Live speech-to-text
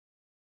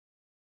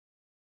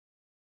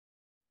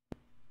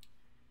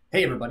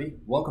Hey everybody,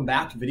 welcome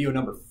back to video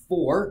number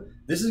 4.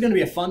 This is going to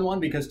be a fun one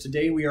because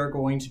today we are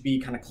going to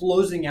be kind of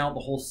closing out the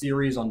whole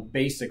series on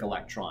basic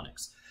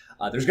electronics.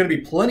 There's going to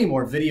be plenty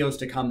more videos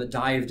to come that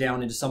dive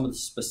down into some of the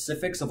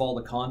specifics of all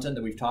the content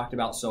that we've talked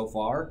about so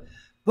far.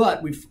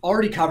 But we've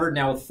already covered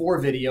now with 4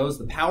 videos,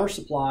 the power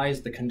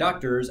supplies, the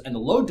conductors, and the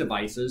load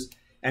devices.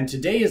 And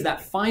today is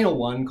that final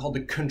one called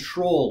the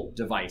control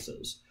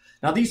devices.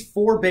 Now these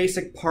 4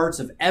 basic parts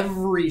of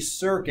every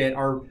circuit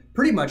are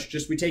pretty much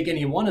just we take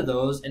any one of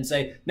those and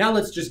say, now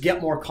let's just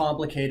get more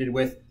complicated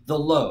with the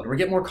load, or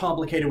get more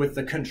complicated with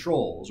the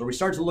controls, or we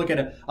start to look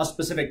at a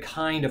specific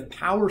kind of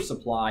power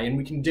supply and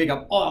we can dig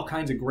up all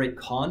kinds of great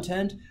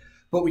content,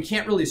 but we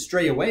can't really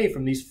stray away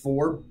from these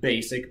 4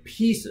 basic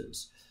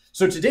pieces.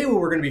 So today what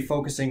we're going to be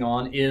focusing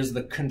on is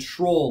the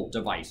control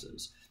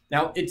devices.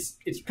 Now it's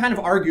kind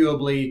of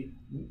arguably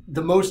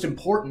the most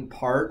important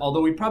part,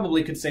 although we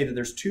probably could say that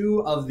there's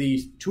two of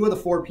the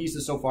 4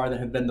 pieces so far that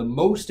have been the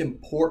most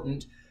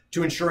important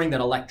to ensuring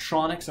that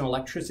electronics and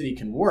electricity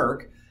can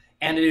work,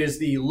 and it is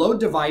the load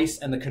device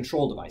and the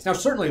control device. Now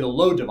certainly the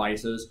load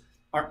devices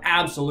are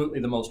absolutely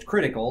the most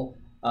critical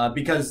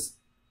because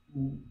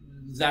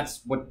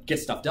that's what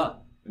gets stuff done.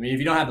 I mean, if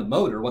you don't have the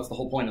motor, what's the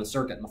whole point of the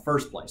circuit in the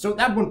first place? So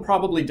that one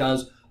probably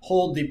does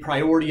hold the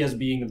priority as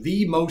being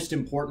the most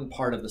important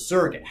part of the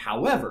circuit.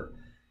 However,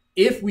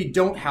 if we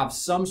don't have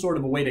some sort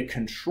of a way to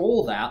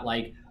control that,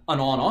 like an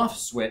on-off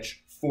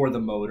switch for the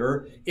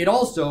motor, it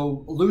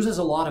also loses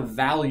a lot of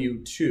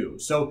value too.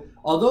 So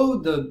although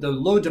the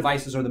load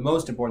devices are the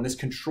most important, this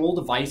control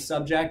device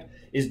subject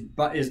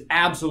is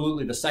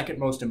absolutely the second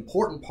most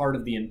important part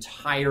of the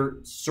entire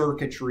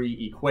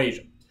circuitry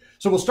equation.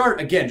 So we'll start,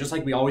 again, just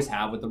like we always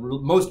have, with the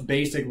most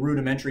basic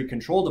rudimentary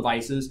control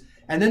devices,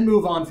 and then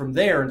move on from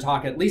there and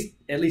talk at least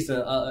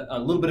a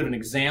little bit of an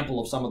example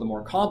of some of the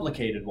more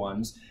complicated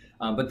ones.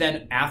 But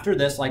then after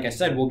this, like I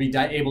said, we'll be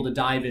able to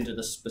dive into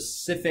the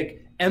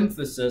specific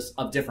emphasis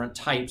of different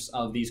types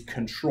of these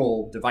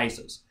control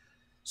devices.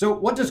 So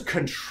what does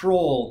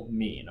control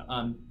mean?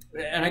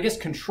 And I guess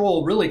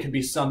control really could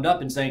be summed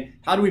up in saying,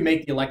 how do we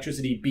make the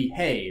electricity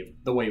behave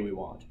the way we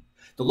want?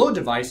 The load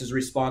device is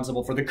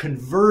responsible for the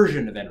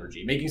conversion of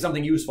energy, making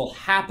something useful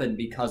happen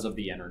because of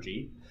the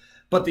energy.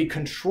 But the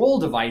control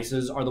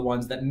devices are the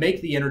ones that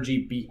make the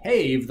energy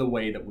behave the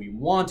way that we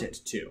want it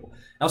to.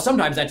 Now,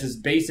 sometimes that's as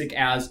basic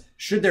as,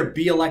 should there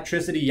be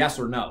electricity, yes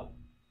or no?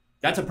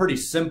 That's a pretty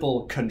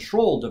simple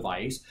control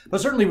device,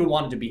 but certainly we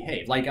want it to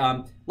behave. Like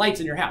lights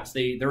in your house,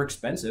 they're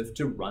expensive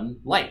to run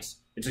lights.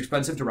 It's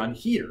expensive to run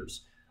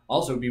heaters.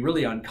 Also, it'd be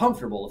really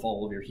uncomfortable if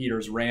all of your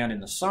heaters ran in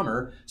the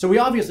summer. So we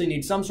obviously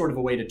need some sort of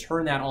a way to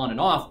turn that on and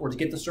off, or to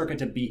get the circuit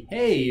to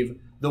behave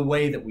the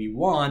way that we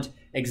want,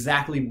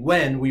 exactly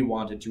when we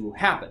want it to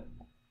happen.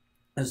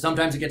 And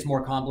sometimes it gets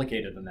more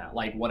complicated than that.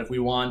 Like, what if we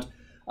want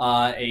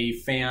a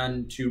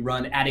fan to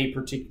run at a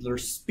particular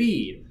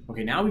speed?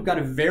 Okay, now we've got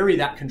to vary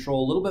that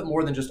control a little bit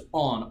more than just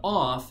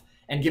on-off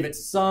and give it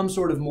some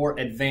sort of more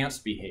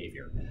advanced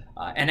behavior.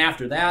 And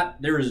after that,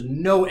 there is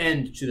no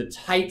end to the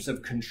types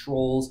of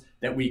controls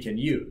that we can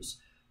use.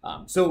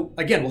 So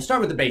again, we'll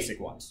start with the basic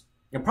ones.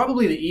 And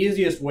probably the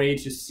easiest way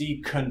to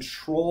see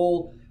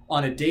control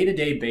on a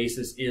day-to-day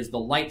basis is the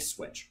light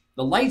switch.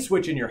 The light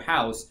switch in your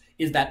house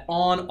is that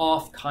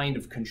on-off kind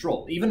of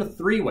control. Even a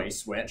 3-way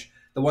switch,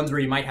 the ones where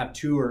you might have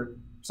 2 or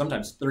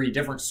sometimes 3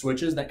 different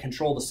switches that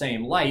control the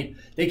same light,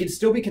 they can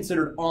still be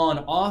considered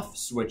on-off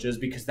switches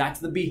because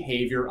that's the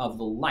behavior of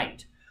the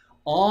light.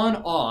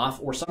 On-off,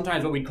 or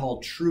sometimes what we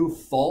call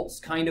true-false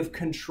kind of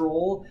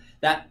control,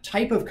 that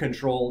type of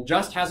control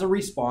just has a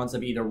response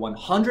of either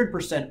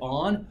 100%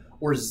 on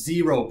or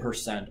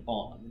 0%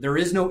 on. There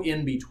is no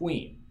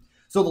in-between.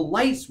 So the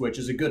light switch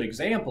is a good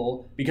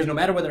example because no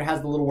matter whether it has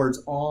the little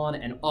words on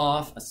and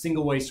off, a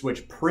single-way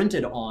switch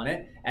printed on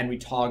it, and we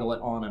toggle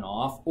it on and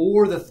off,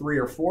 or the 3-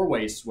 or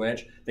 4-way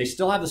switch, they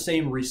still have the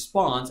same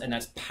response, and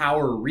that's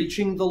power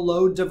reaching the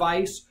load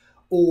device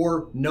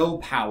or no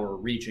power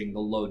reaching the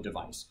load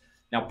device.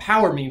 Now,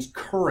 power means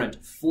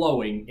current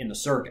flowing in the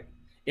circuit.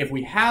 If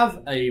we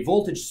have a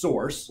voltage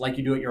source, like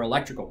you do at your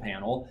electrical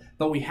panel,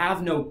 but we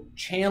have no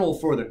channel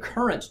for the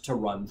current to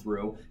run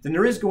through, then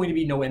there is going to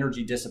be no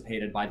energy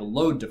dissipated by the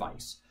load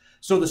device.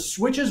 So the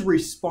switch's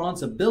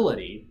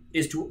responsibility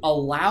is to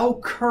allow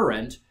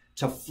current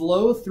to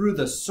flow through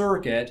the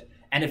circuit,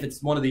 and if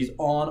it's one of these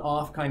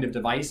on-off kind of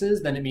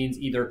devices, then it means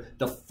either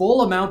the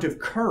full amount of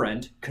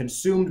current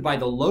consumed by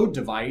the load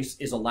device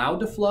is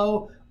allowed to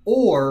flow,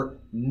 or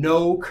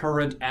no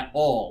current at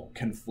all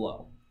can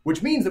flow,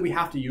 which means that we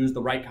have to use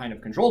the right kind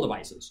of control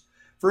devices.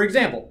 For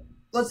example,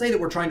 let's say that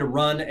we're trying to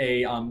run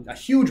a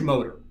huge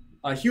motor.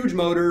 A huge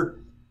motor,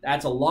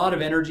 that's a lot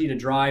of energy to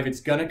drive. It's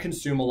going to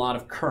consume a lot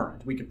of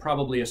current. We could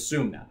probably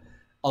assume that.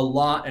 A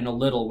lot and a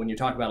little, when you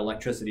talk about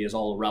electricity, is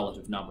all a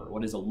relative number.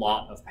 What is a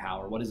lot of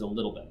power? What is a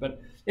little bit? But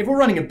if we're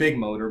running a big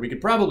motor, we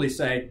could probably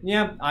say,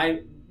 yeah,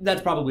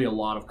 that's probably a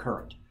lot of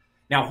current.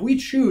 Now, if we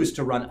choose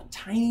to run a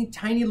tiny,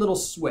 tiny little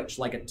switch,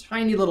 like a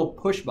tiny little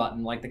push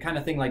button, like the kind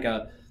of thing like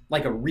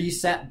a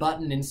reset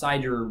button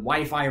inside your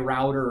Wi-Fi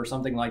router or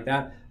something like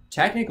that,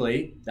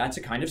 technically, that's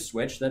a kind of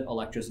switch that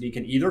electricity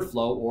can either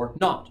flow or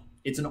not.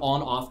 It's an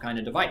on-off kind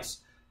of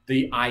device.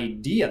 The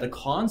idea, the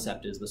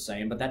concept is the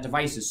same, but that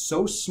device is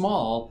so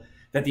small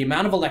that the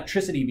amount of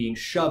electricity being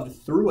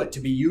shoved through it to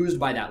be used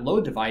by that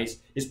load device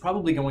is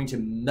probably going to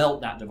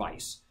melt that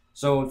device.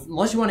 So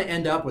unless you want to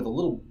end up with a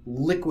little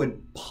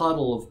liquid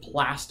puddle of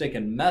plastic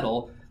and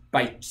metal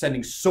by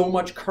sending so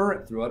much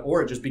current through it,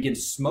 or it just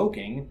begins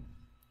smoking,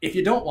 if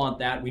you don't want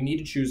that, we need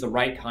to choose the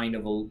right kind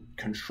of a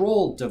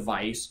control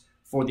device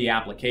for the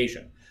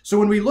application. So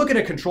when we look at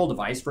a control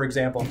device, for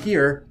example,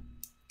 here,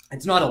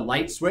 it's not a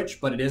light switch,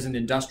 but it is an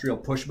industrial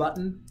push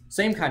button.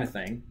 Same kind of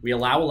thing. We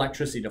allow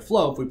electricity to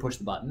flow if we push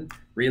the button.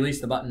 Release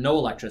the button, no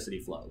electricity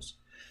flows.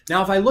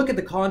 Now, if I look at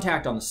the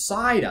contact on the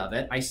side of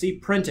it, I see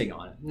printing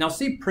on it. Now,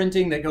 see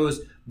printing that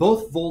goes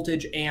both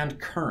voltage and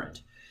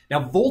current. Now,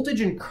 voltage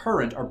and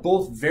current are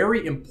both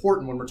very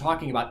important when we're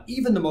talking about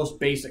even the most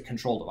basic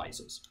control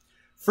devices.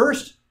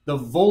 First, the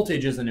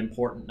voltage is an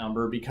important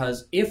number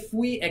because if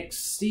we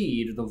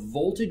exceed the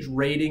voltage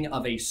rating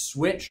of a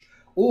switch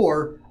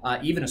or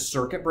even a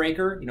circuit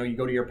breaker, you know, you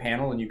go to your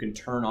panel and you can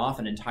turn off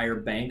an entire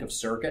bank of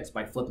circuits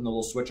by flipping the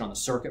little switch on the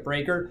circuit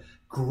breaker.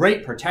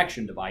 Great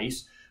protection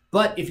device.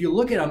 But if you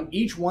look at them,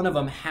 each one of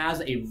them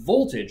has a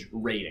voltage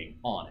rating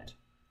on it.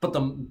 But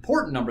the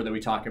important number that we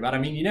talk about, I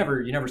mean, you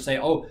never say,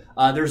 oh,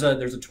 there's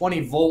a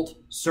 20 volt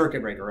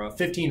circuit breaker or a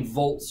 15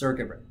 volt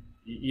circuit breaker.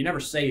 You never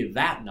say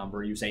that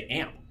number, you say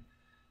amp.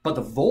 But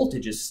the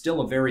voltage is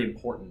still a very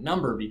important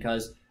number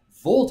because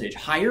voltage,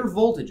 higher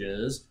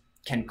voltages,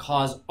 can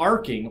cause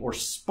arcing or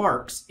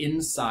sparks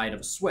inside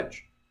of a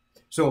switch.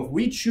 So if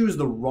we choose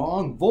the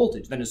wrong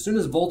voltage, then as soon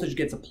as voltage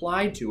gets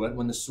applied to it,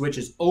 when the switch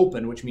is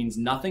open, which means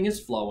nothing is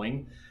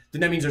flowing,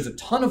 then that means there's a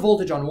ton of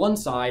voltage on one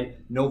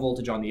side, no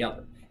voltage on the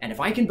other. And if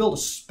I can build a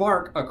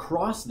spark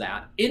across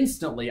that,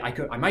 instantly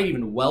I might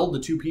even weld the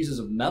two pieces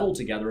of metal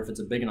together if it's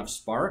a big enough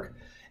spark,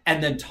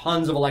 and then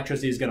tons of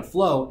electricity is going to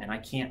flow, and I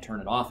can't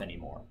turn it off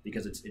anymore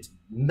because it's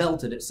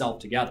melted itself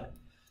together.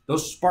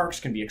 Those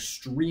sparks can be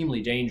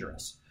extremely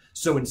dangerous.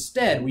 So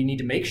instead, we need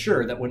to make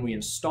sure that when we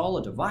install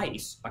a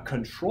device, a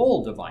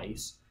control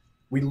device,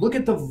 we look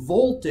at the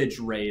voltage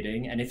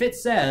rating, and if it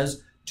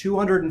says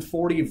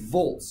 240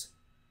 volts,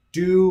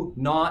 do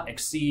not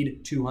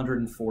exceed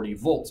 240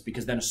 volts,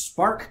 because then a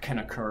spark can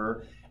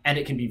occur, and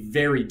it can be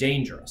very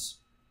dangerous.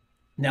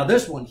 Now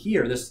this one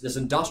here, this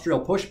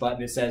industrial push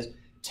button, it says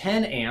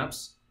 10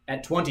 amps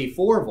at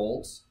 24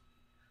 volts,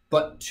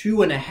 but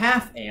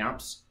 2.5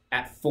 amps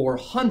at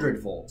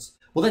 400 volts.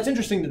 Well, that's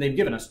interesting that they've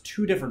given us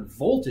two different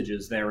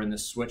voltages there in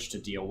this switch to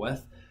deal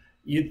with.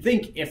 You'd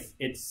think if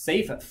it's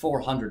safe at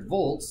 400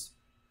 volts,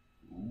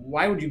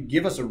 why would you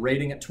give us a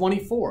rating at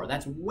 24?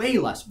 That's way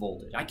less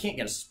voltage. I can't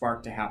get a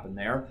spark to happen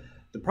there.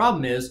 The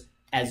problem is,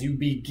 as you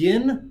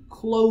begin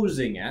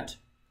closing it,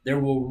 there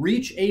will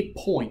reach a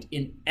point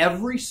in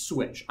every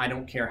switch, I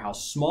don't care how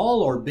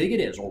small or big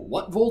it is or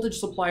what voltage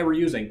supply we're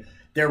using,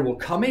 there will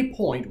come a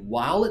point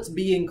while it's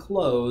being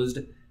closed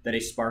that a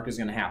spark is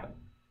going to happen.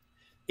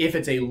 If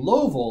it's a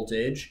low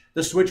voltage,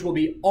 the switch will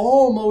be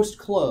almost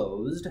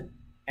closed,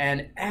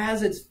 and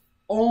as it's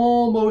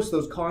almost,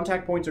 those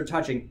contact points are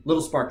touching,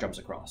 little spark jumps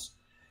across.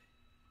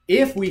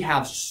 If we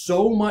have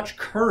so much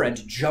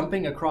current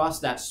jumping across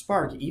that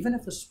spark, even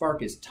if the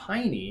spark is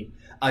tiny,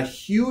 a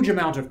huge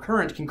amount of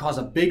current can cause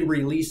a big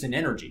release in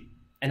energy,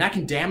 and that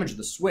can damage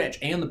the switch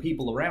and the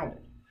people around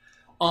it.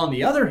 On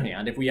the other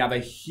hand, if we have a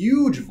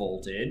huge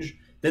voltage,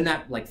 then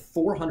that, like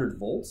 400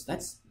 volts,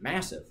 that's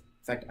massive.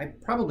 In fact, I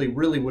probably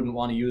really wouldn't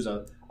want to use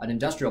an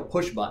industrial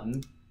push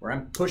button where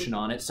I'm pushing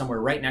on it somewhere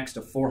right next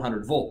to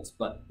 400 volts,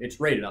 but it's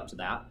rated up to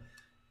that.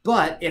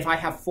 But if I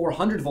have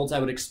 400 volts, I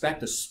would expect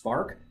the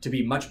spark to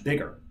be much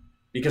bigger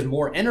because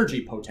more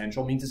energy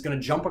potential means it's going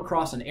to jump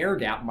across an air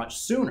gap much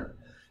sooner.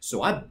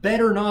 So I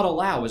better not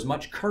allow as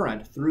much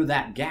current through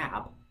that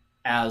gap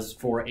as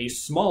for a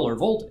smaller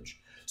voltage.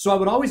 So I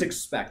would always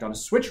expect on a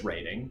switch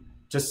rating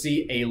to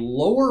see a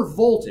lower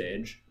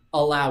voltage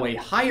allow a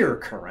higher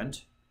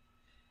current,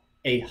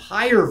 a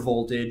higher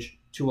voltage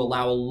to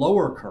allow a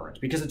lower current,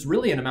 because it's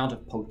really an amount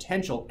of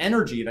potential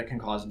energy that can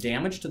cause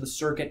damage to the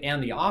circuit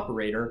and the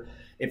operator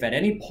if at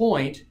any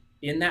point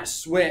in that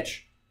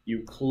switch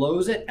you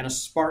close it and a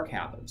spark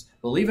happens.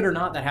 Believe it or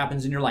not, that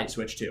happens in your light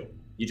switch too.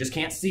 You just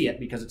can't see it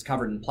because it's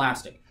covered in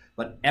plastic.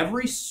 But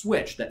every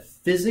switch that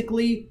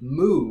physically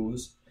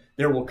moves,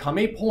 there will come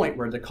a point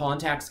where the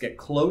contacts get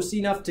close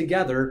enough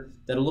together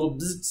that a little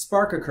bzz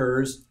spark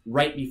occurs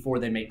right before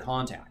they make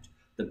contact.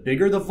 The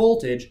bigger the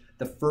voltage,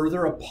 the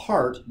further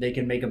apart they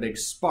can make a big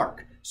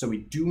spark. So we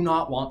do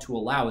not want to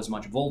allow as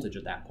much voltage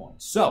at that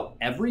point. So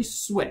every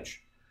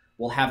switch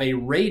will have a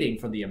rating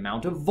for the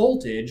amount of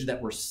voltage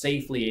that we're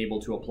safely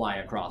able to apply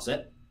across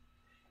it,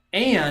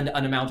 and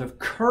an amount of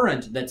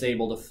current that's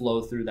able to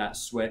flow through that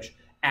switch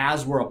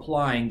as we're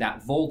applying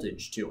that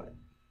voltage to it.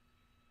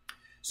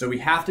 So we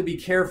have to be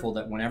careful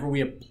that whenever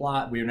we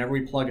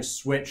plug a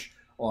switch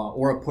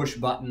or a push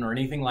button or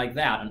anything like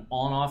that, an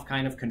on-off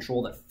kind of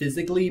control that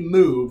physically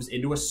moves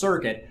into a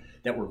circuit,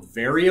 that we're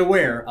very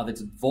aware of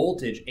its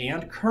voltage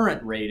and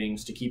current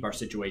ratings to keep our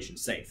situation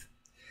safe.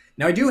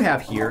 Now I do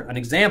have here an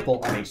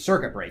example of a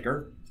circuit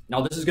breaker.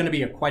 Now this is going to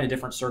be quite a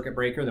different circuit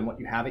breaker than what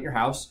you have at your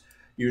house.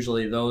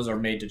 Usually those are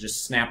made to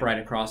just snap right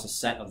across a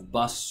set of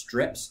bus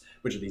strips,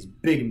 which are these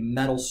big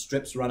metal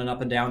strips running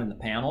up and down in the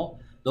panel.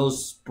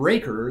 Those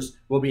breakers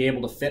will be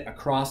able to fit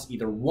across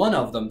either one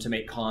of them to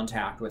make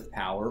contact with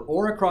power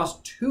or across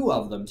two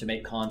of them to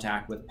make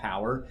contact with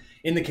power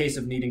in the case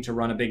of needing to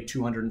run a big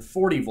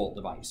 240 volt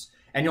device.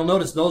 And you'll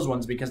notice those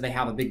ones because they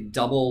have a big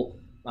double,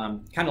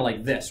 kind of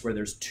like this, where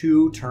there's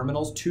two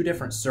terminals, two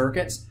different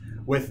circuits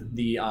with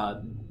the,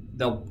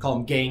 they'll call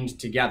them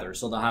ganged together.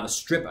 So they'll have a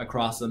strip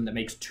across them that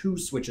makes two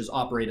switches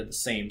operate at the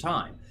same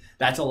time.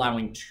 That's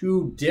allowing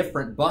two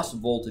different bus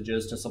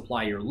voltages to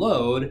supply your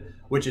load,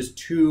 which is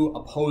two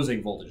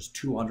opposing voltages,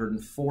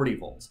 240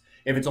 volts.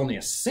 If it's only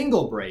a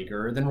single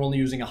breaker, then we're only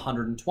using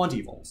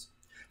 120 volts.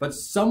 But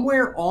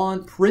somewhere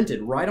on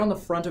printed right on the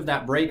front of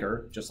that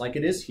breaker, just like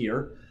it is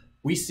here,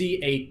 we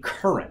see a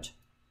current,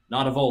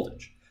 not a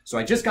voltage. So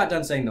I just got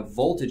done saying the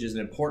voltage is an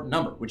important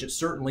number, which it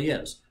certainly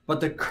is. But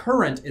the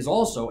current is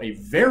also a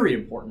very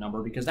important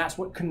number because that's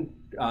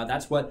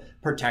what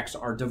protects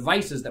our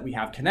devices that we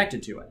have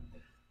connected to it.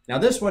 Now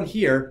this one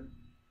here,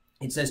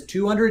 it says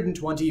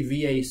 220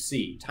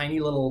 VAC, tiny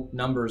little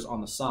numbers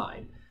on the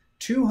side.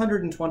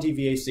 220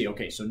 VAC,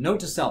 okay, so note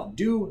to self,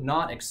 do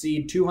not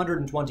exceed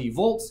 220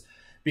 volts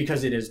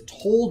because it has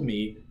told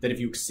me that if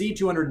you exceed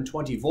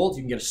 220 volts,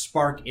 you can get a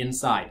spark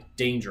inside,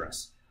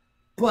 dangerous.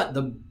 But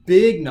the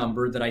big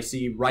number that I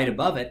see right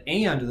above it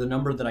and the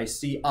number that I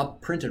see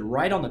up printed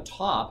right on the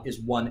top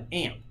is 1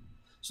 amp.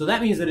 So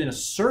that means that in a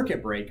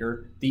circuit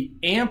breaker, the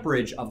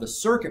amperage of the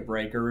circuit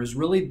breaker is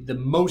really the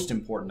most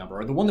important number,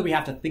 or the one that we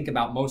have to think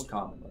about most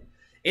commonly.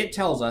 It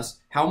tells us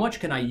how much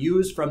can I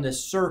use from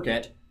this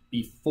circuit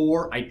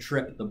before I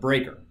trip the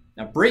breaker.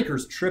 Now,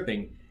 breakers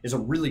tripping is a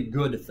really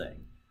good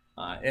thing.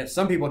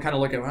 Some people kind of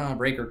look at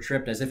breaker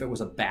tripped as if it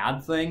was a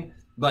bad thing,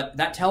 but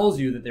that tells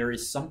you that there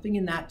is something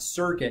in that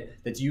circuit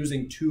that's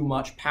using too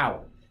much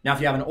power. Now,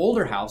 if you have an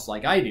older house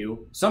like I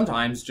do,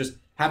 sometimes just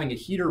having a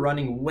heater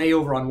running way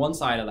over on one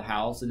side of the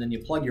house and then you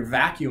plug your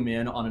vacuum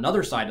in on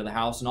another side of the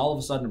house and all of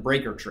a sudden a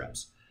breaker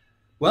trips.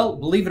 Well,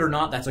 believe it or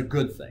not, that's a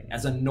good thing,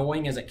 as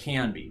annoying as it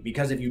can be,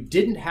 because if you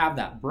didn't have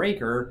that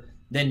breaker,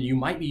 then you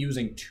might be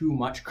using too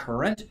much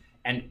current,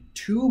 and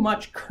too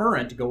much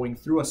current going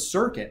through a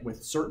circuit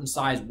with certain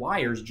size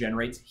wires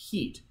generates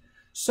heat.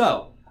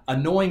 So,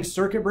 annoying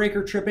circuit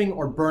breaker tripping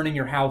or burning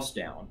your house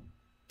down?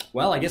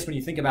 Well, I guess when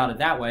you think about it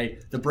that way,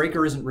 the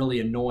breaker isn't really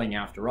annoying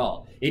after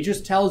all. It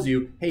just tells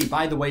you, hey,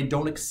 by the way,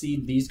 don't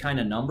exceed these kind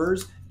of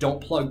numbers,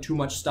 don't plug too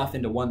much stuff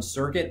into one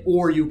circuit,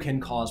 or you can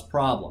cause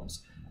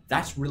problems.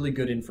 That's really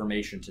good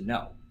information to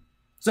know.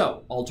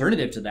 So,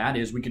 alternative to that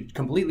is we could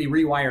completely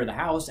rewire the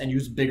house and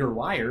use bigger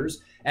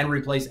wires and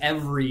replace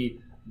every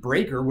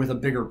breaker with a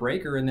bigger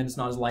breaker, and then it's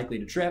not as likely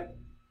to trip.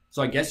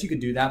 So I guess you could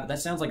do that, but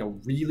that sounds like a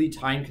really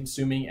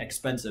time-consuming,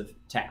 expensive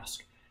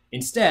task.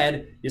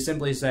 Instead, you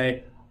simply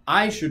say,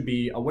 I should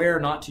be aware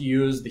not to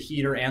use the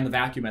heater and the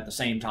vacuum at the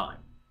same time.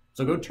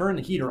 So go turn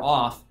the heater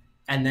off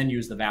and then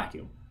use the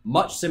vacuum.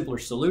 Much simpler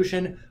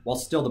solution, while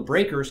still the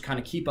breakers kind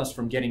of keep us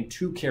from getting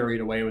too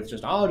carried away with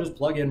just, oh, just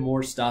plug in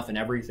more stuff and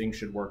everything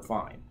should work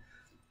fine.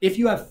 If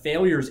you have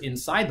failures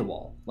inside the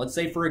wall, let's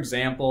say, for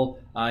example,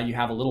 you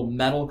have a little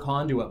metal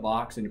conduit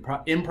box and you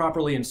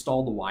improperly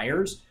installed the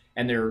wires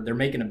and they're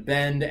making a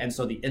bend, and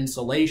so the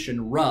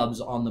insulation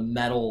rubs on the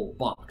metal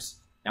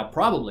box. Now,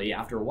 probably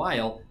after a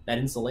while, that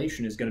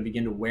insulation is going to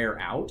begin to wear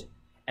out.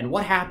 And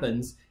what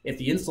happens if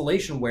the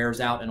insulation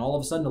wears out and all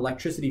of a sudden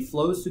electricity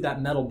flows through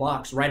that metal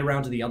box right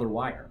around to the other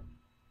wire?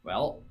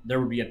 Well, there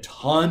would be a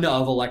ton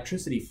of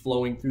electricity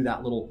flowing through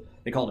that little,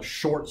 they call it a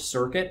short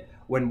circuit,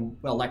 when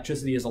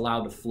electricity is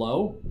allowed to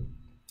flow.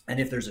 And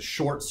if there's a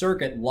short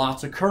circuit,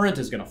 lots of current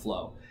is going to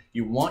flow.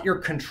 You want your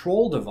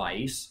control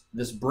device,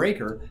 this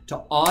breaker,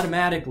 to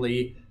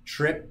automatically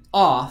trip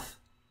off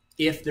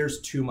if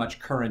there's too much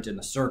current in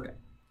the circuit.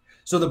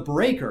 So the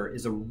breaker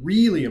is a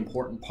really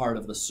important part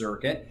of the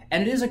circuit,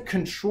 and it is a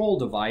control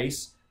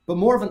device, but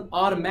more of an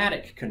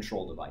automatic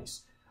control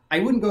device. I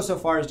wouldn't go so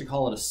far as to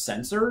call it a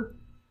sensor,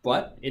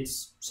 but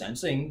it's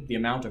sensing the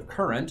amount of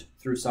current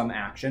through some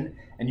action,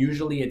 and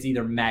usually it's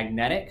either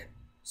magnetic,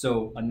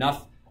 so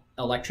enough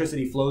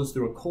electricity flows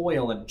through a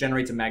coil and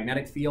generates a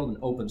magnetic field and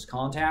opens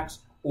contacts,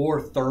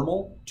 or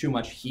thermal, too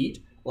much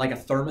heat, like a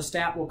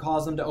thermostat will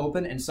cause them to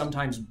open, and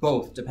sometimes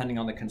both, depending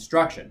on the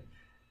construction.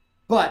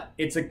 But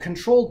it's a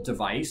controlled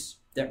device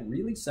that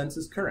really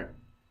senses current.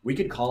 We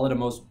could call it a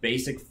most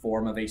basic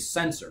form of a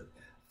sensor.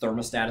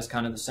 Thermostat is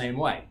kind of the same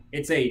way.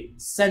 It's a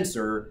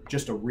sensor,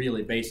 just a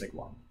really basic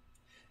one.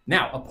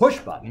 Now, a push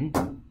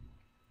button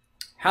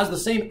has the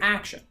same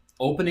action,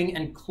 opening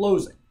and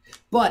closing,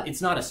 but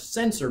it's not a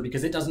sensor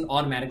because it doesn't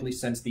automatically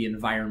sense the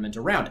environment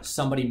around it.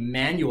 Somebody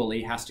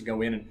manually has to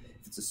go in and,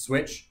 if it's a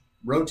switch,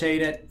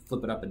 rotate it,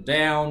 flip it up and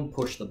down,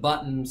 push the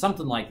button,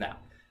 something like that.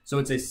 So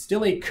it's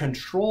still a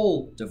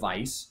control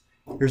device.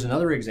 Here's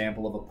another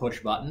example of a push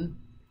button.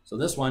 So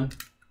this one,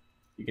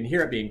 You can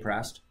hear it being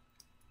pressed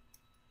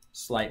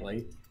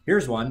slightly.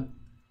 Here's one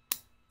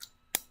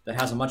that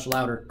has a much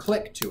louder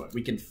click to it.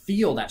 We can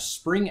feel that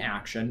spring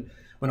action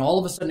when all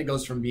of a sudden it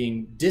goes from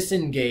being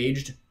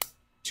disengaged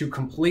to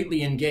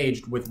completely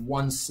engaged with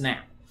one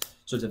snap.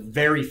 So it's a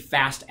very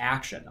fast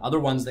action. Other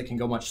ones that can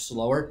go much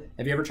slower.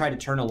 Have you ever tried to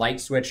turn a light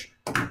switch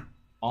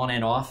on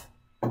and off?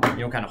 You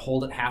know, kind of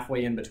hold it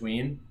halfway in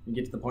between. You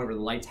get to the point where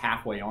the light's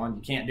halfway on.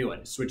 You can't do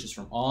it. It switches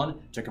from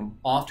on to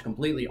off to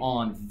completely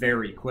on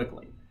very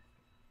quickly.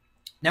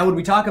 Now, when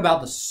we talk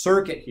about the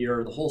circuit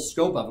here, the whole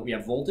scope of it, we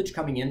have voltage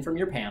coming in from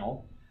your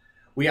panel.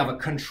 We have a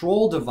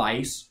control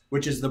device,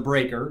 which is the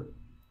breaker.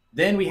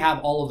 Then we have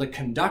all of the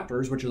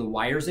conductors, which are the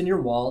wires in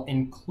your wall,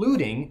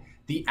 including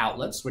the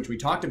outlets, which we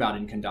talked about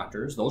in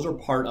conductors. Those are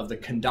part of the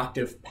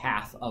conductive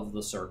path of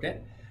the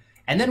circuit.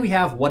 And then we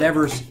have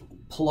whatever's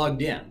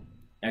plugged in.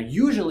 Now,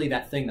 usually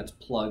that thing that's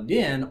plugged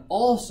in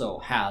also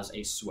has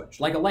a switch,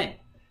 like a lamp.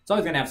 It's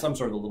always going to have some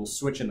sort of a little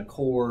switch in the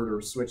cord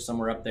or switch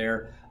somewhere up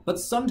there. But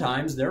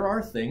sometimes there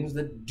are things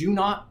that do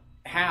not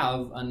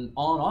have an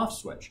on-off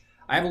switch.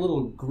 I have a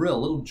little grill, a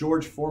little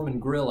George Foreman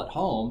grill at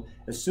home.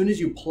 As soon as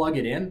you plug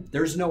it in,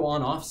 there's no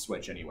on-off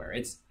switch anywhere.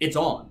 It's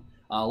on.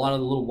 A lot of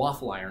the little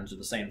waffle irons are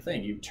the same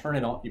thing. You turn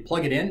it on, you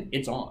plug it in,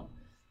 it's on.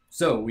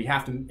 So we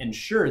have to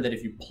ensure that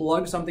if you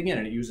plug something in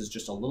and it uses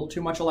just a little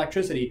too much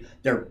electricity,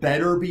 there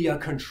better be a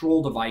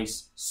control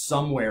device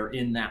somewhere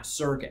in that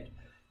circuit.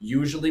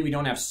 Usually we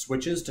don't have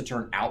switches to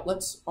turn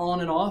outlets on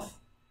and off.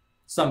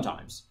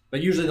 Sometimes.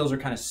 But usually those are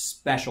kind of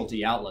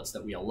specialty outlets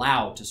that we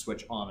allow to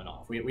switch on and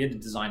off. We had to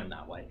design them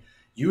that way.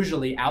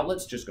 Usually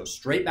outlets just go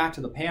straight back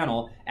to the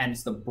panel, and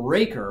it's the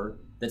breaker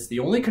that's the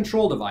only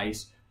control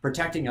device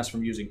protecting us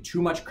from using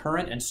too much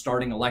current and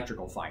starting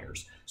electrical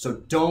fires. So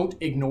don't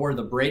ignore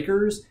the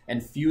breakers,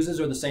 and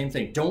fuses are the same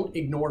thing. Don't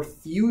ignore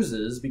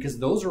fuses, because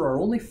those are our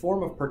only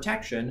form of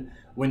protection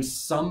when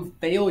some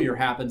failure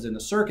happens in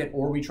the circuit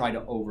or we try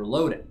to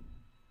overload it.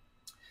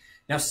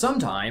 Now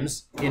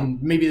sometimes,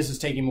 maybe this is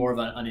taking more of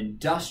an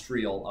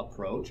industrial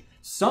approach,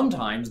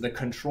 sometimes the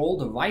control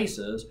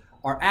devices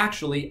are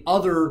actually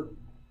other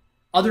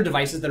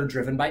devices that are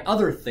driven by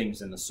other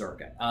things in the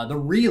circuit. The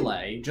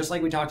relay, just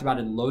like we talked about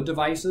in load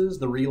devices,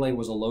 the relay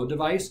was a load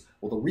device.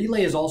 Well, the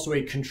relay is also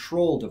a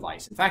control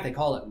device. In fact, they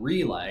call it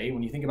relay.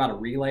 When you think about a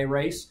relay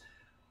race,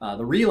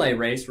 the relay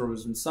race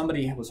was when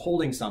somebody was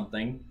holding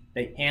something,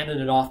 they handed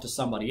it off to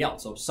somebody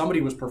else. So if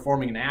somebody was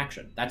performing an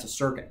action, that's a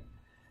circuit.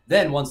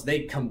 Then once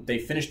they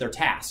finish their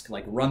task,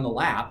 like run the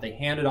lap, they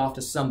hand it off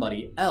to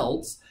somebody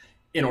else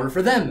in order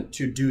for them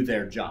to do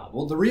their job.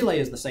 Well, the relay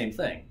is the same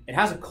thing. It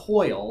has a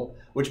coil,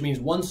 which means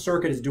one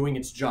circuit is doing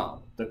its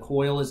job. The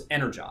coil is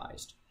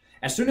energized.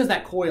 As soon as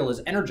that coil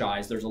is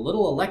energized, there's a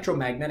little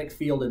electromagnetic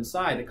field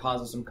inside that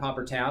causes some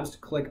copper tabs to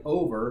click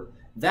over.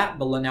 That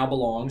now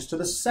belongs to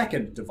the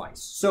second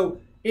device. So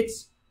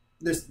it's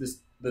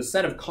the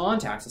set of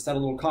contacts, the set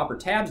of little copper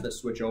tabs that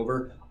switch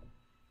over,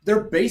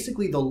 they're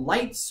basically the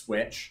light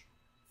switch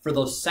for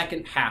the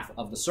second half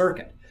of the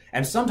circuit.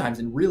 And sometimes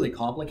in really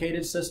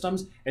complicated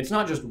systems, it's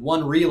not just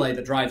one relay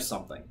that drives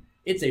something.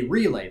 It's a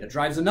relay that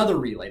drives another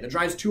relay, that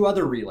drives two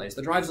other relays,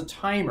 that drives a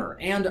timer,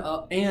 and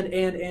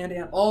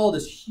all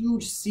this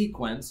huge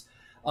sequence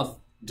of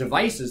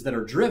devices that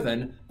are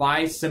driven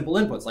by simple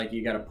inputs. Like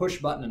you got a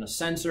push button and a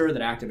sensor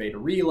that activate a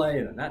relay,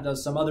 and then that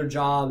does some other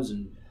jobs,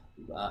 and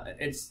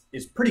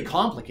it's pretty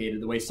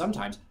complicated the way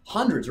sometimes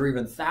hundreds or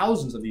even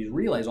thousands of these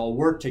relays all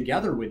work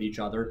together with each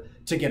other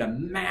to get a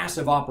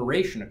massive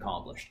operation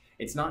accomplished.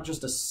 It's not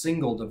just a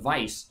single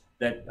device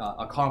that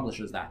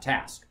accomplishes that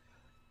task.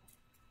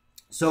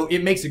 So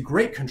it makes a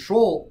great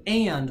control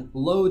and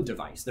load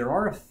device. There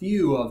are a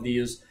few of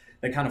these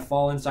that kind of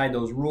fall inside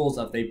those rules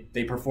of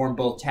they perform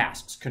both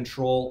tasks,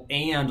 control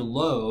and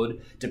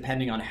load,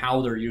 depending on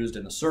how they're used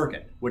in the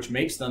circuit, which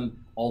makes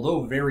them,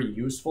 although very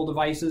useful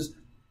devices,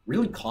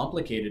 really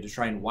complicated to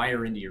try and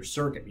wire into your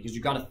circuit, because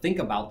you've got to think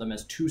about them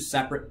as two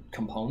separate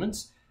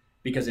components,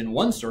 because in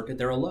one circuit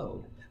they're a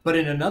load, but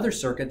in another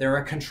circuit they're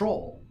a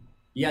control,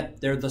 yet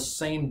they're the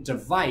same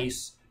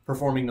device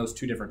performing those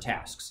two different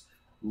tasks.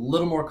 A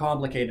little more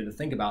complicated to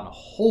think about, and a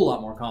whole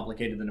lot more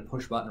complicated than a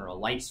push button or a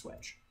light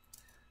switch.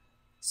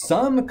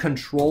 Some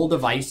control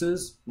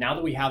devices, now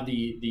that we have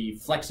the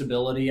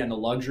flexibility and the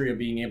luxury of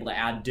being able to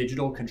add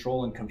digital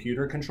control and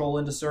computer control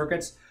into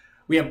circuits,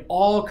 we have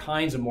all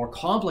kinds of more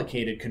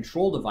complicated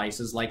control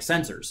devices like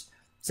sensors.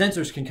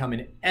 Sensors can come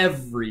in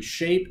every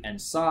shape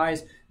and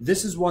size.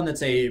 This is one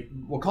that's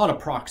we'll call it a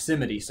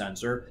proximity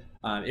sensor.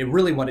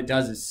 Really what it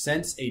does is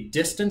sense a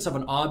distance of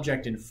an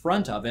object in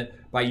front of it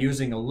by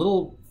using a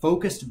little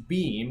focused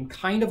beam,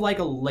 kind of like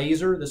a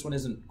laser. This one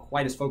isn't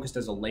quite as focused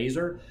as a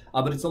laser,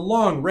 but it's a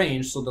long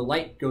range, so the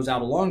light goes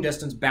out a long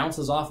distance,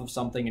 bounces off of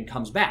something, and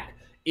comes back.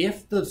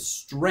 If the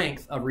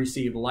strength of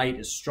received light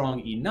is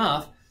strong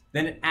enough,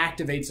 then it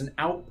activates an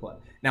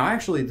output. Now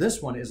actually this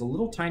one is a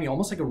little tiny,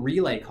 almost like a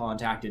relay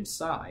contact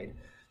inside.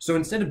 So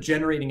instead of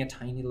generating a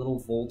tiny little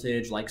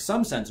voltage like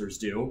some sensors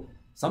do,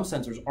 some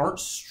sensors aren't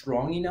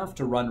strong enough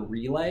to run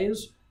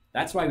relays.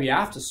 That's why we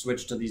have to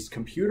switch to these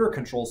computer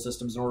control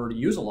systems in order to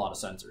use a lot of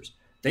sensors.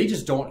 They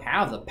just don't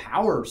have the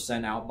power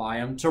sent out by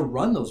them to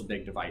run those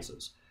big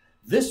devices.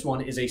 This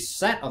one is a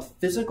set of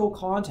physical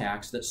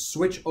contacts that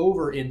switch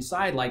over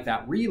inside like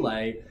that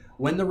relay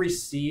when the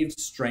received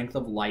strength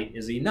of light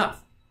is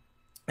enough.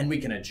 And we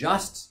can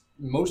adjust,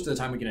 most of the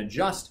time we can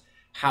adjust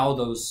how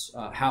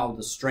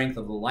the strength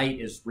of the light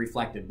is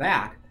reflected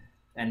back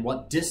and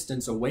what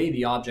distance away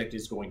the object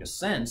is going to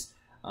sense,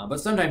 but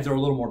sometimes they're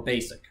a little more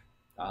basic.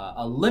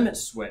 A limit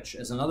switch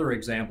is another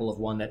example of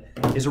one that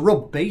is a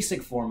real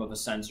basic form of a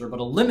sensor,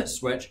 but a limit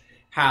switch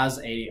has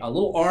a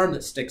little arm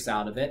that sticks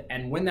out of it,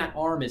 and when that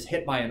arm is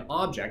hit by an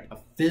object, a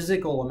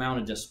physical amount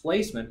of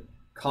displacement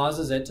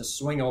causes it to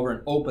swing over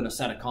and open a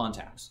set of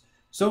contacts.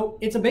 So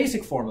it's a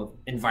basic form of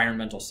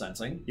environmental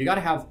sensing. You got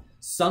to have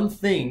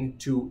something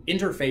to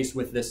interface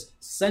with this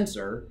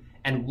sensor,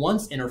 and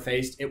once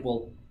interfaced, it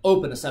will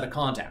open a set of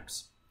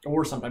contacts,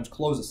 or sometimes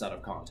close a set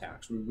of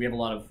contacts. We have a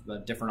lot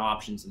of different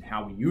options in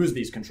how we use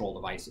these control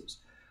devices.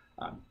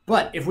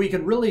 But if we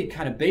could really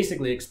kind of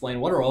basically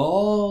explain what are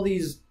all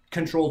these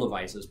control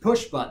devices,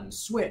 push button,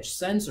 switch,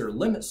 sensor,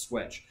 limit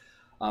switch,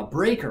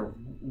 breaker,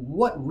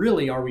 what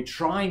really are we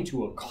trying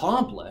to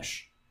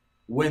accomplish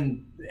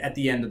when at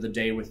the end of the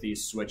day with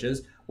these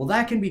switches? Well,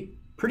 that can be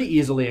pretty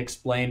easily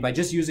explained by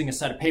just using a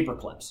set of paper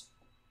clips.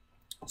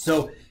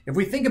 So if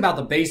we think about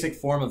the basic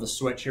form of the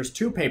switch, here's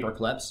two paper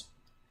clips.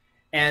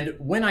 And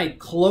when I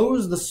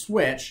close the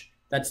switch,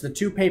 that's the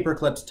two paper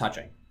clips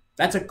touching.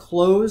 That's a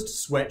closed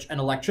switch and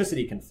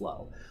electricity can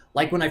flow.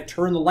 Like when I've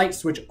turned the light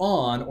switch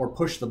on or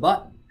pushed the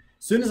button.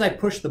 As soon as I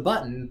pushed the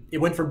button, it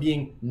went from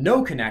being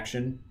no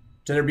connection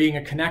to there being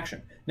a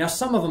connection. Now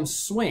some of them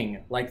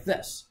swing like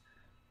this.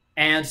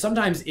 And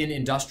sometimes in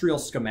industrial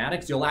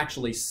schematics, you'll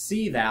actually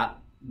see that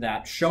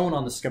shown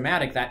on the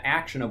schematic, that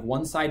action of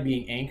one side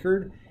being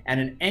anchored and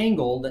an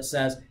angle that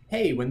says,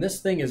 hey, when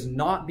this thing is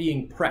not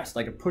being pressed,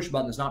 like a push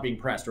button is not being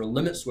pressed or a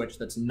limit switch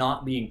that's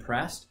not being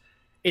pressed,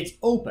 it's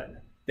open.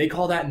 They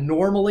call that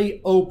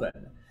normally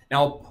open.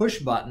 Now a push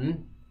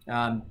button,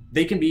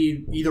 they can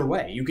be either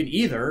way. You can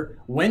either,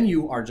 when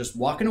you are just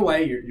walking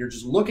away, you're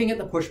just looking at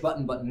the push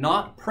button but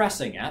not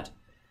pressing it,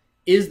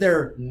 is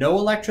there no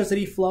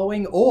electricity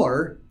flowing?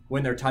 Or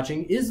when they're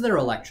touching, is there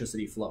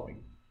electricity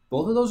flowing?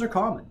 Both of those are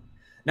common.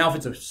 Now, if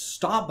it's a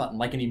stop button,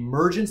 like an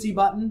emergency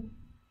button,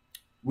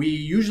 we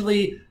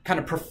usually kind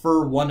of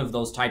prefer one of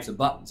those types of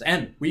buttons.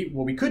 And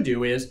what we could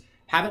do is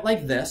have it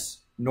like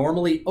this,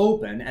 normally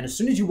open, and as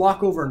soon as you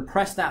walk over and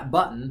press that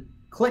button,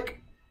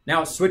 click,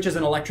 now it switches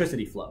and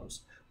electricity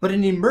flows. But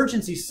in an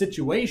emergency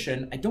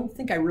situation, I don't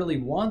think I really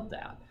want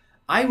that.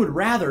 I would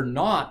rather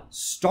not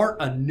start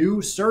a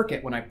new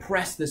circuit when I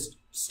press this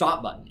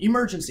stop button.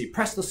 Emergency,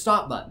 press the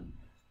stop button.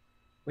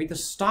 Wait, the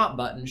stop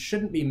button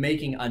shouldn't be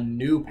making a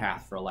new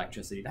path for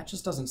electricity. That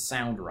just doesn't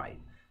sound right.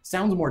 It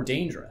sounds more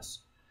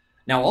dangerous.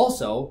 Now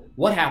also,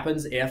 what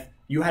happens if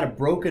you had a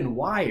broken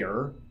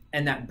wire,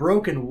 and that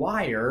broken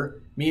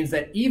wire means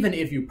that even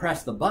if you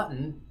press the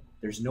button,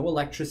 there's no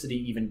electricity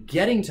even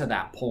getting to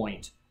that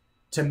point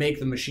to make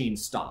the machine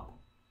stop.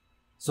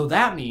 So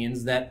that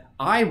means that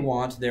I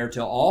want there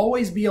to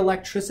always be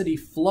electricity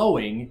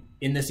flowing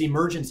in this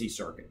emergency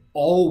circuit,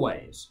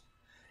 always.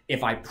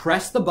 If I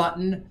press the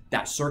button,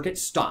 that circuit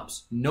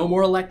stops. No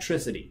more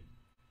electricity.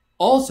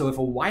 Also, if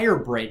a wire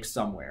breaks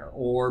somewhere,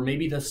 or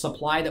maybe the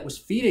supply that was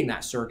feeding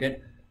that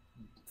circuit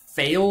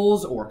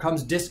fails or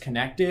comes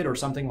disconnected or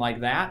something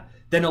like that,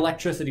 then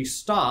electricity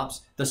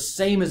stops, the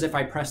same as if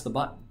I press the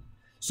button.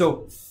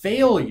 So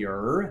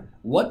failure,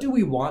 what do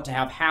we want to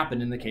have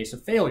happen in the case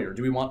of failure?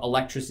 Do we want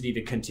electricity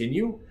to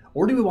continue,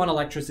 or do we want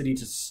electricity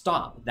to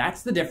stop?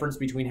 That's the difference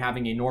between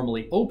having a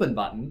normally open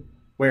button,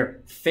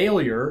 where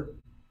failure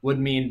would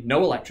mean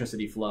no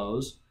electricity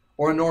flows,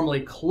 or a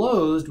normally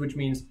closed, which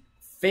means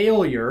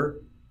failure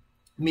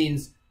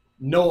means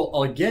no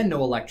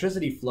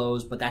electricity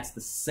flows, but that's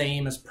the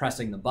same as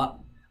pressing the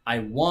button. I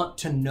want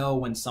to know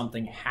when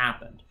something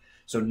happened.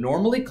 So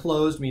normally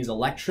closed means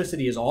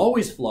electricity is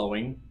always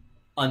flowing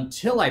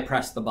until I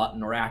press the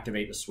button or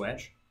activate the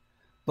switch,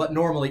 but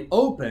normally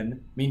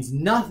open means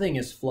nothing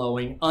is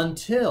flowing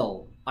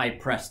until I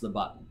press the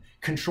button.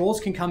 Controls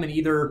can come in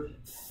either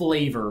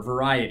flavor,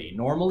 variety.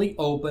 Normally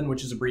open,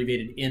 which is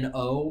abbreviated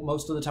NO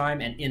most of the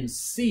time, and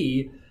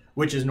NC,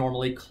 which is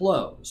normally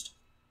closed.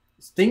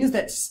 Things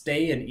that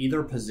stay in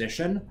either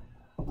position,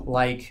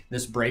 like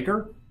this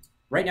breaker,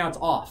 right now it's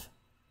off.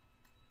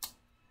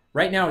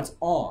 Right now it's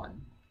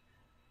on.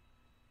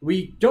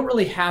 We don't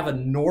really have a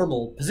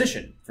normal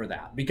position for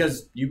that,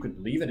 because you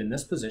could leave it in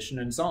this position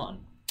and it's on.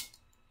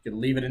 You could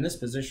leave it in this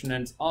position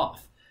and it's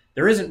off.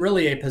 There isn't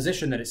really a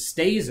position that it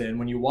stays in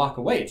when you walk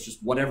away. It's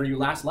just whatever you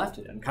last left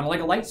it in, kind of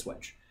like a light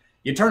switch.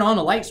 You turn on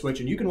a light switch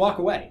and you can walk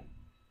away.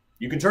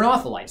 You can turn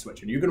off the light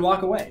switch and you can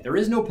walk away. There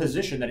is no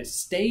position that it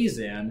stays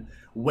in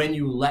when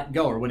you let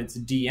go or when it's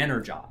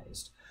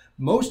de-energized.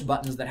 Most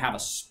buttons that have a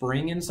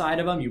spring inside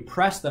of them, you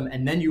press them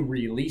and then you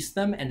release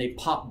them and they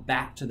pop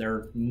back to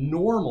their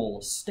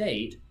normal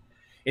state.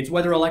 It's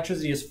whether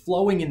electricity is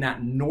flowing in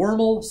that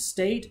normal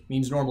state,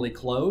 means normally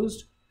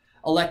closed.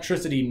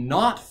 Electricity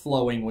not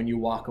flowing when you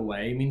walk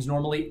away means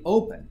normally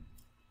open.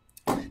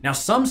 Now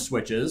some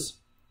switches,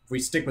 if we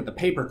stick with the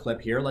paper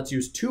clip here, let's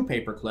use 2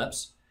 paper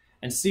clips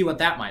and see what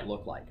that might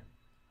look like.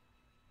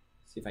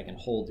 See if I can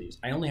hold these.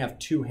 I only have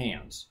 2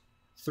 hands.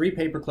 3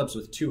 paper clips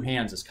with 2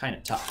 hands is kind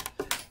of tough,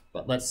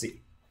 but let's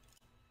see.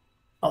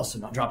 Also,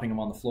 not dropping them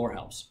on the floor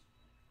helps.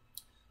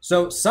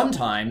 So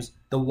sometimes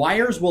the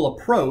wires will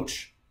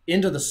approach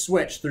into the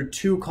switch through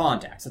 2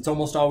 contacts. That's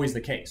almost always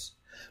the case.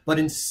 But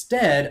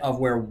instead of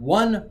where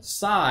one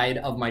side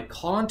of my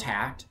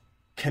contact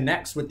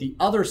connects with the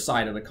other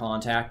side of the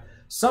contact,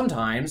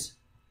 sometimes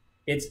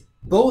it's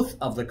both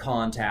of the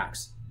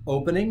contacts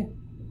opening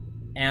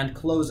and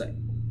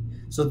closing.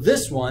 So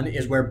this one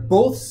is where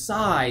both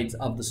sides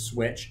of the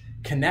switch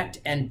connect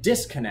and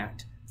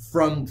disconnect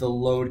from the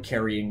load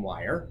carrying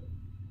wire.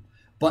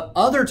 But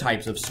other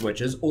types of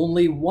switches,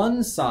 only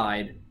one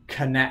side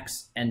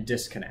connects and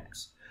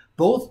disconnects.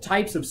 Both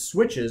types of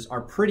switches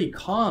are pretty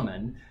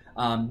common,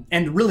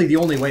 and really the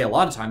only way a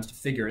lot of times to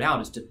figure it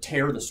out is to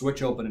tear the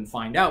switch open and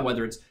find out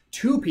whether it's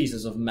 2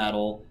 pieces of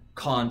metal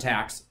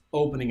contacts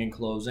opening and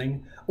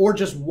closing, or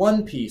just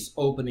 1 piece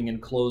opening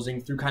and closing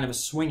through kind of a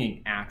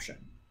swinging action.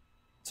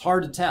 It's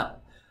hard to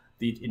tell.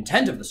 The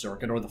intent of the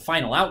circuit or the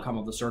final outcome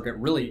of the circuit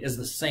really is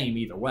the same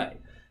either way,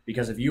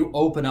 because if you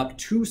open up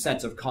 2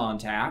 sets of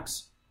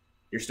contacts,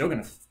 you're still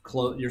going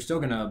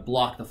to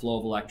block the flow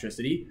of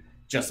electricity,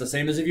 just the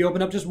same as if you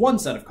open up just 1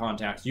 set of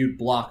contacts, you'd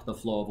block the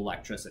flow of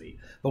electricity.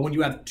 But when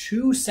you have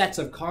 2 sets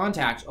of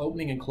contacts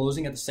opening and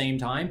closing at the same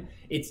time,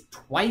 it's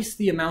twice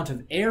the amount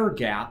of air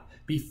gap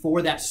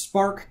before that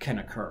spark can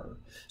occur.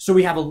 So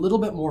we have a little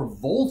bit more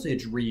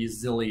voltage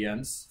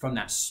resilience from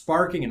that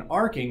sparking and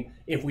arcing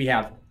if we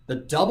have the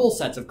double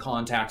sets of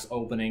contacts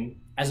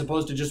opening as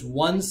opposed to just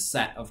 1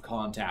 set of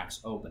contacts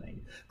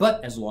opening.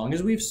 But as long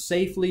as we've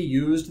safely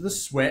used the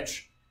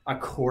switch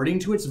according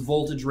to its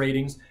voltage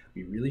ratings,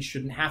 we really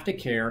shouldn't have to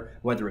care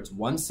whether it's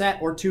 1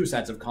 set or 2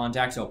 sets of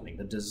contacts opening.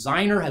 The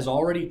designer has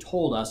already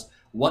told us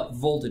what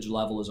voltage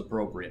level is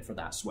appropriate for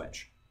that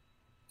switch.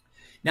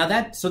 Now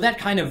that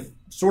kind of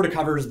sort of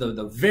covers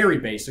the very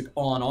basic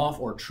on-off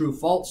or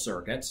true-false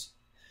circuits.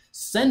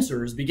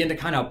 Sensors begin to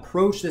kind of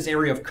approach this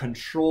area of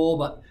control,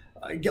 but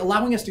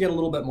allowing us to get a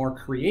little bit more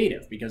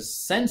creative, because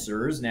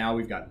sensors, now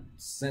we've got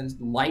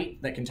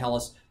light that can tell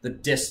us the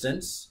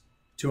distance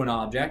to an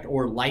object,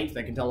 or light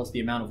that can tell us the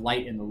amount of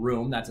light in the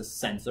room, that's a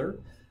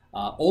sensor.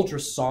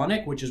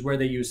 Ultrasonic, which is where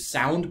they use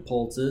sound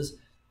pulses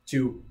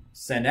to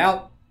send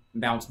out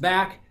and bounce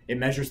back. It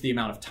measures the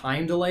amount of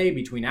time delay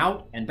between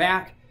out and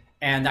back,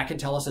 and that can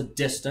tell us a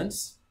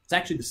distance. It's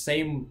actually the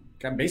same,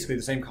 basically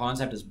the same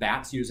concept as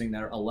bats using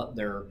their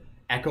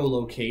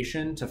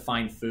echolocation to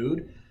find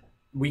food.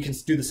 We can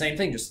do the same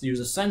thing, just use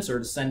a sensor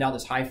to send out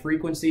this high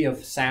frequency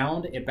of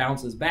sound. It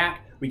bounces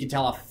back. We can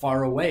tell how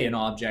far away an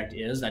object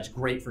is. That's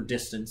great for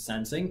distance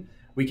sensing.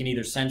 We can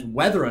either sense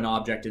whether an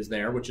object is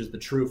there, which is the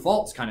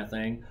true-false kind of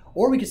thing,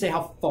 or we can say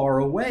how far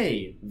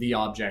away the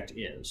object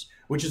is,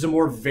 which is a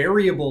more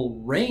variable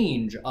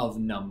range of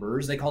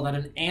numbers. They call that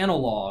an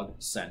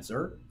analog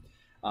sensor.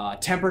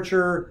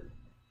 Temperature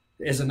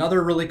is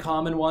another really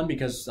common one,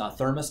 because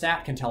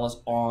thermostat can tell us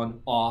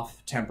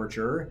on-off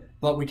temperature,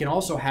 but we can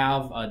also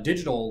have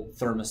digital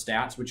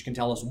thermostats which can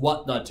tell us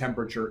what the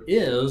temperature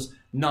is,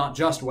 not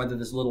just whether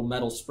this little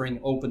metal spring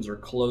opens or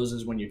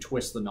closes when you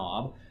twist the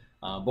knob.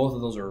 Both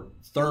of those are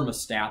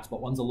thermostats,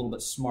 but one's a little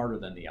bit smarter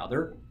than the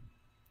other.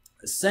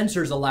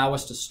 Sensors allow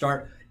us to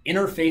start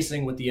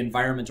interfacing with the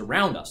environment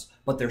around us,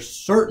 but they're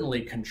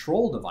certainly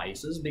control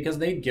devices because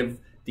they give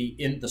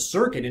the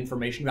circuit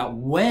information about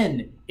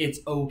when it's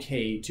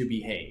okay to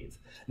behave.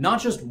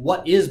 Not just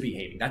what is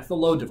behaving, that's the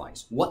load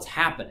device, what's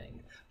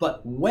happening,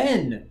 but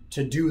when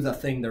to do the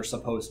thing they're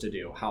supposed to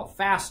do. How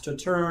fast to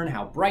turn,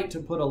 how bright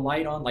to put a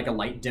light on, like a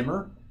light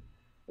dimmer.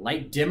 A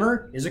light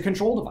dimmer is a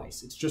control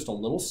device. It's just a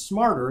little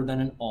smarter than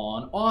an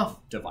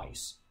on-off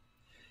device.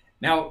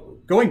 Now,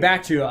 going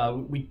back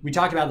to, we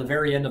talked about at the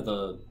very end of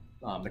the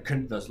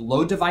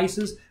load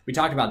devices, we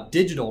talked about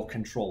digital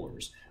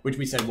controllers, which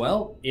we said,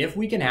 well, if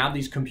we can have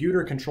these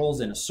computer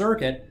controls in a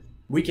circuit,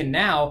 we can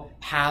now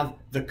have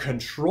the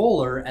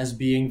controller as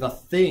being the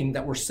thing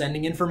that we're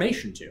sending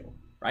information to,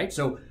 right?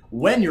 So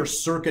when your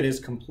circuit is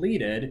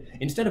completed,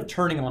 instead of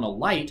turning on a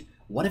light,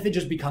 what if it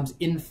just becomes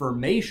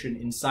information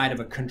inside of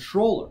a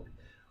controller?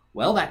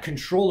 Well, that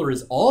controller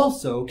is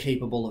also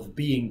capable of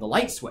being the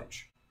light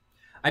switch.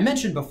 I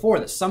mentioned before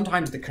that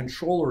sometimes the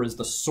controller is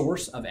the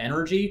source of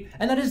energy,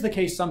 and that is the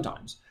case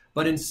sometimes.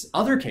 But in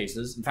other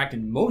cases, in fact,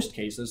 in most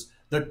cases,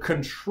 the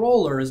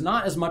controller is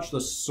not as much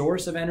the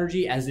source of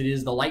energy as it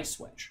is the light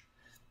switch.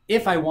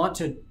 If I want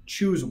to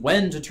choose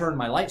when to turn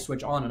my light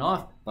switch on and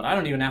off, but I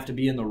don't even have to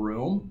be in the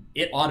room,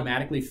 it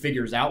automatically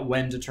figures out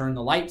when to turn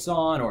the lights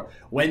on or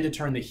when to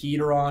turn the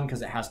heater on,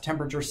 because it has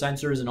temperature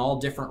sensors in all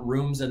different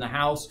rooms in the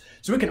house.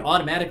 So it can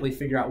automatically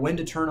figure out when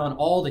to turn on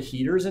all the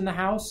heaters in the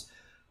house.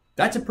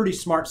 That's a pretty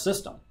smart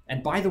system.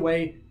 And by the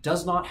way,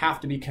 does not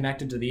have to be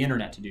connected to the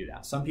internet to do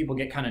that. Some people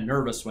get kind of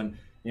nervous when,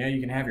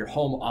 you can have your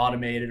home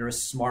automated or a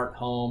smart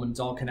home and it's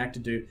all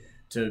connected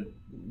to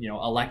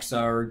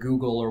Alexa or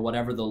Google or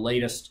whatever the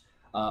latest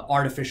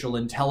artificial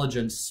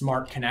intelligence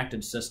smart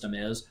connected system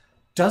is,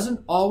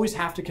 doesn't always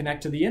have to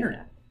connect to the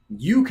internet.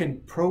 You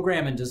can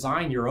program and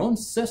design your own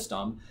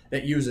system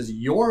that uses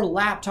your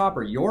laptop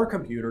or your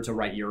computer to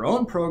write your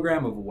own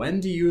program of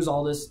when to use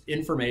all this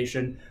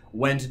information,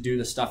 when to do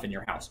the stuff in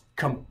your house,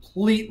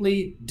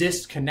 completely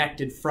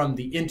disconnected from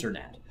the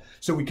internet.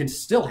 So we can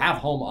still have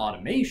home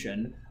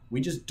automation,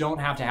 we just don't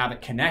have to have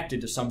it connected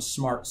to some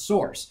smart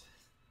source.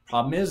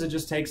 Problem is, it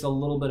just takes a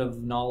little bit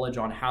of knowledge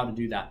on how to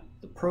do that,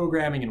 the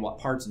programming and what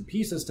parts and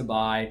pieces to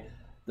buy,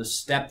 the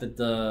step that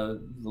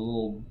the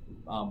little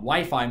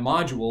Wi-Fi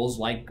modules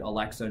like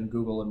Alexa and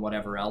Google and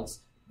whatever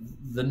else.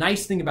 The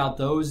nice thing about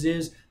those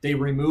is they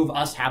remove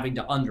us having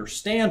to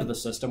understand the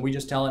system. We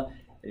just tell it,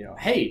 you know,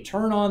 hey,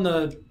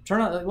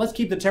 let's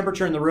keep the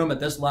temperature in the room at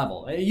this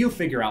level. You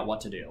figure out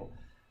what to do.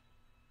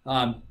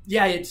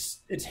 Yeah,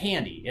 it's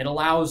handy. It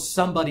allows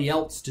somebody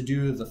else to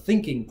do the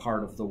thinking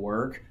part of the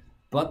work,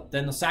 but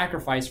then the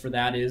sacrifice for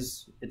that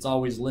is it's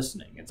always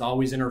listening, it's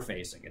always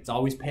interfacing, it's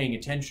always paying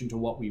attention to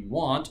what we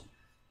want.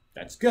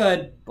 That's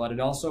good, but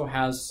it also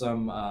has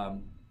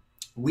some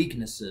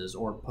weaknesses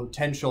or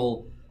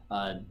potential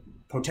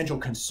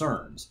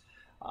concerns.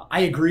 I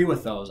agree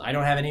with those. I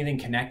don't have anything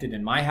connected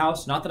in my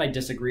house. Not that I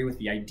disagree with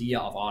the idea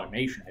of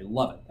automation. I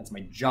love it. That's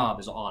my job,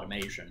 is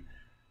automation.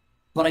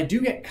 But I do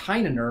get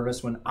kind of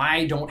nervous when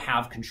I don't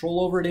have control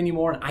over it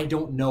anymore and I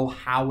don't know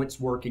how it's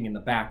working in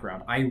the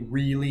background. I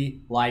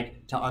really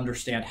like to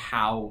understand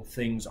how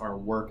things are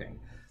working.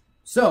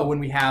 So when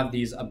we have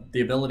these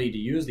the ability to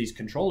use these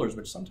controllers,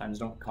 which sometimes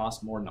don't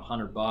cost more than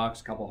 $100,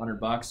 a couple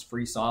 $100,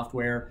 free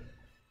software,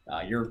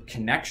 your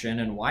connection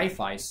and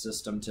Wi-Fi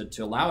system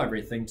to allow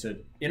everything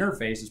to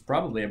interface is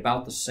probably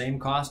about the same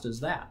cost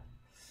as that.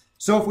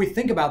 So if we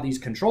think about these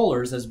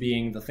controllers as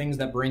being the things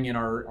that bring in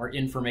our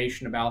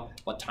information about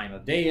what time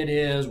of day it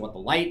is, what the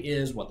light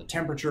is, what the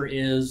temperature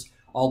is,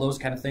 all those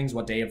kind of things,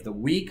 what day of the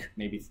week,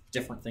 maybe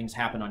different things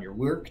happen on your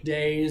work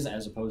days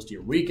as opposed to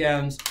your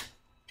weekends.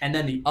 And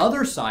then the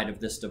other side of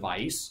this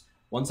device,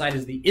 one side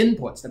is the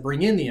inputs that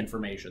bring in the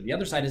information. The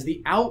other side is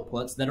the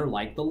outputs that are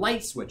like the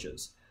light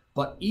switches.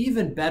 But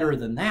even better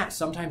than that,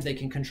 sometimes they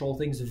can control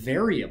things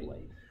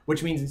variably,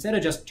 which means instead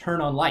of just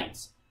turn on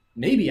lights,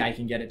 maybe I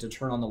can get it to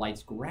turn on the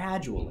lights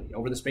gradually.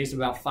 Over the space of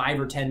about 5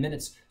 or 10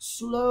 minutes,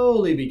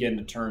 slowly begin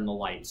to turn the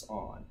lights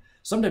on.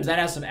 Sometimes that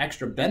has some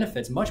extra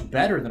benefits, much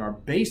better than our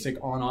basic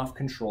on-off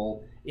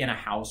control in a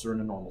house or in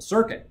a normal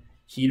circuit.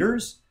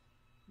 Heaters.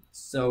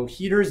 So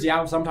heaters,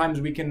 yeah,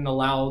 sometimes we can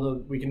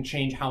we can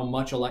change how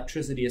much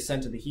electricity is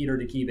sent to the heater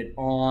to keep it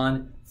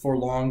on for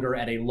longer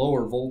at a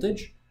lower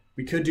voltage.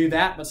 We could do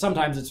that, but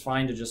sometimes it's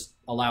fine to just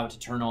allow it to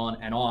turn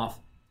on and off,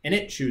 and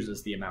it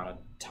chooses the amount of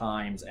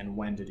times and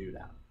when to do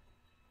that.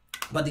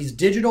 But these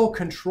digital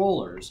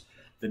controllers,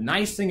 the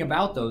nice thing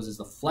about those is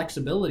the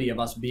flexibility of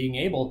us being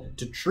able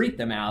to treat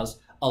them as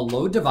a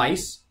load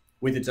device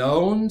with its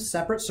own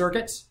separate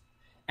circuits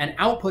and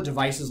output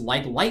devices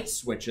like light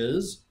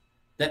switches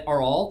that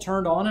are all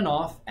turned on and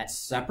off at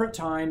separate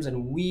times,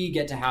 and we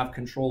get to have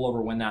control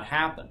over when that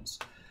happens.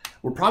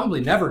 We're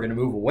probably never going to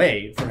move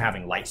away from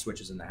having light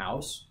switches in the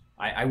house.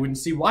 I wouldn't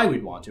see why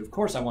we'd want to. Of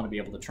course I want to be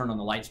able to turn on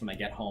the lights when I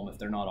get home if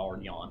they're not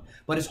already on.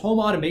 But as home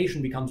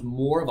automation becomes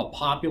more of a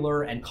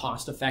popular and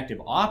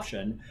cost-effective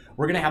option,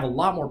 we're going to have a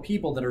lot more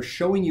people that are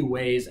showing you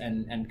ways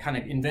and kind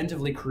of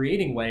inventively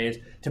creating ways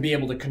to be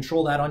able to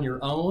control that on your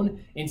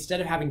own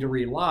instead of having to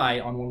rely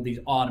on one of these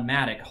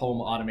automatic home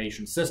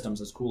automation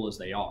systems, as cool as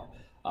they are.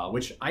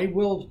 Which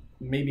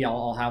maybe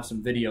I'll have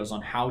some videos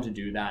on how to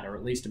do that, or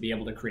at least to be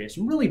able to create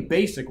some really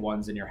basic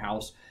ones in your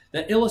house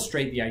that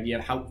illustrate the idea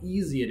of how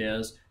easy it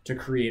is to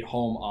create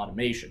home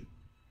automation.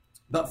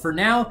 But for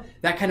now,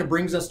 that kind of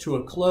brings us to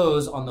a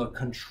close on the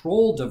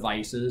control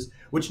devices,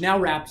 which now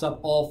wraps up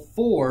all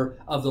 4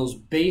 of those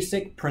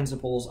basic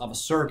principles of a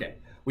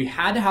circuit. We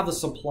had to have the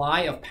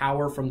supply of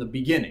power from the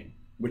beginning,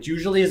 which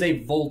usually is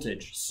a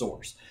voltage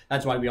source.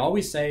 That's why we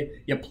always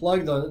say you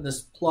plug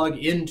this plug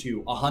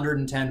into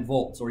 110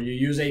 volts, or you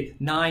use a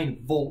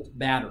 9-volt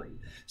battery.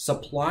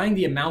 Supplying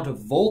the amount of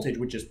voltage,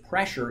 which is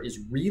pressure, is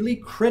really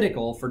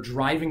critical for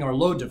driving our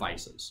load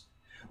devices.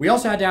 We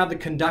also had to have the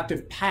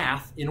conductive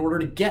path in order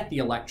to get the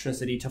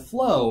electricity to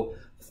flow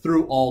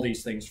through all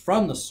these things,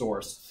 from the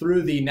source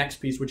through the next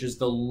piece, which is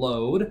the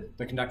load.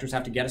 The conductors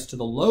have to get us to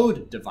the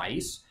load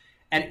device.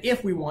 And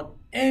if we want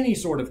any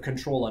sort of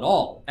control at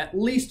all, at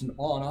least an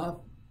on-off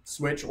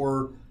switch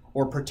or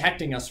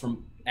protecting us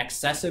from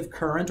excessive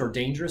current or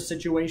dangerous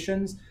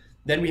situations,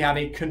 then we have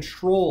a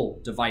control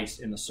device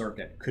in the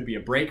circuit. Could be a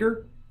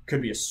breaker,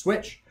 could be a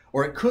switch,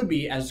 or it could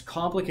be as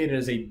complicated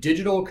as a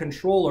digital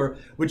controller,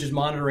 which is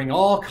monitoring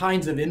all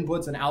kinds of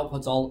inputs and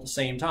outputs all at the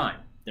same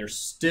time. There's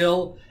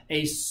still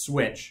a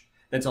switch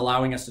that's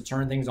allowing us to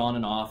turn things on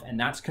and off, and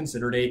that's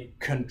considered a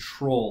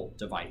control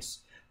device.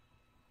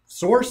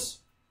 Source,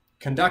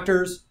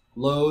 conductors,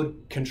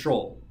 load,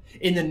 control.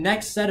 In the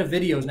next set of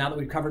videos, now that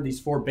we've covered these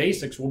 4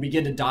 basics, we'll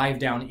begin to dive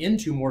down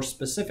into more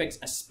specifics,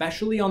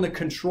 especially on the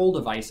control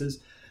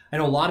devices. I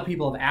know a lot of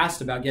people have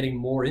asked about getting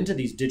more into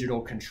these digital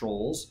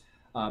controls.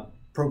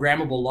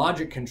 programmable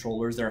logic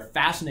controllers. They're a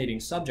fascinating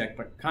subject,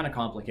 but kind of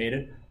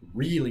complicated.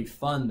 Really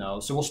fun though.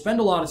 So we'll spend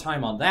a lot of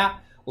time on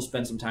that. We'll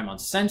spend some time on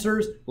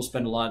sensors, we'll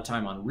spend a lot of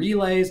time on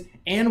relays,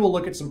 and we'll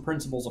look at some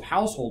principles of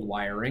household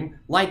wiring,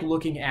 like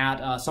looking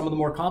at some of the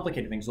more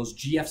complicated things, those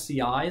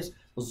GFCIs,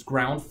 those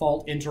ground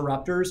fault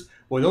interrupters.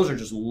 Boy, those are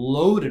just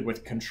loaded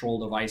with control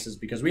devices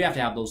because we have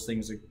to have those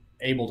things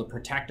able to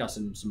protect us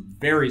in some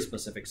very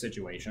specific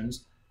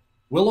situations.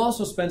 We'll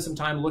also spend some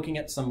time looking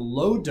at some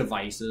load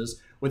devices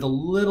with a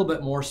little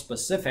bit more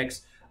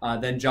specifics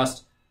than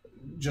just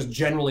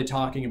generally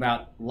talking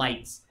about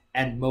lights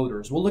and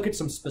motors. We'll look at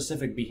some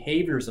specific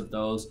behaviors of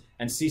those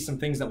and see some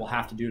things that we'll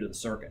have to do to the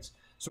circuits.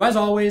 So as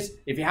always,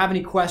 if you have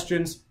any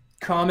questions,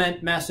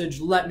 comment, message,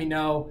 let me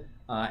know.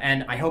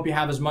 And I hope you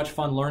have as much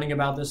fun learning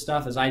about this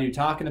stuff as I do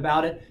talking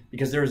about it,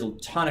 because there's a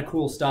ton of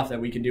cool stuff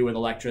that we can do with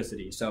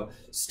electricity. So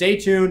stay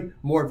tuned,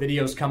 more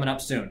videos coming up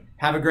soon.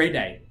 Have a great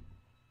day.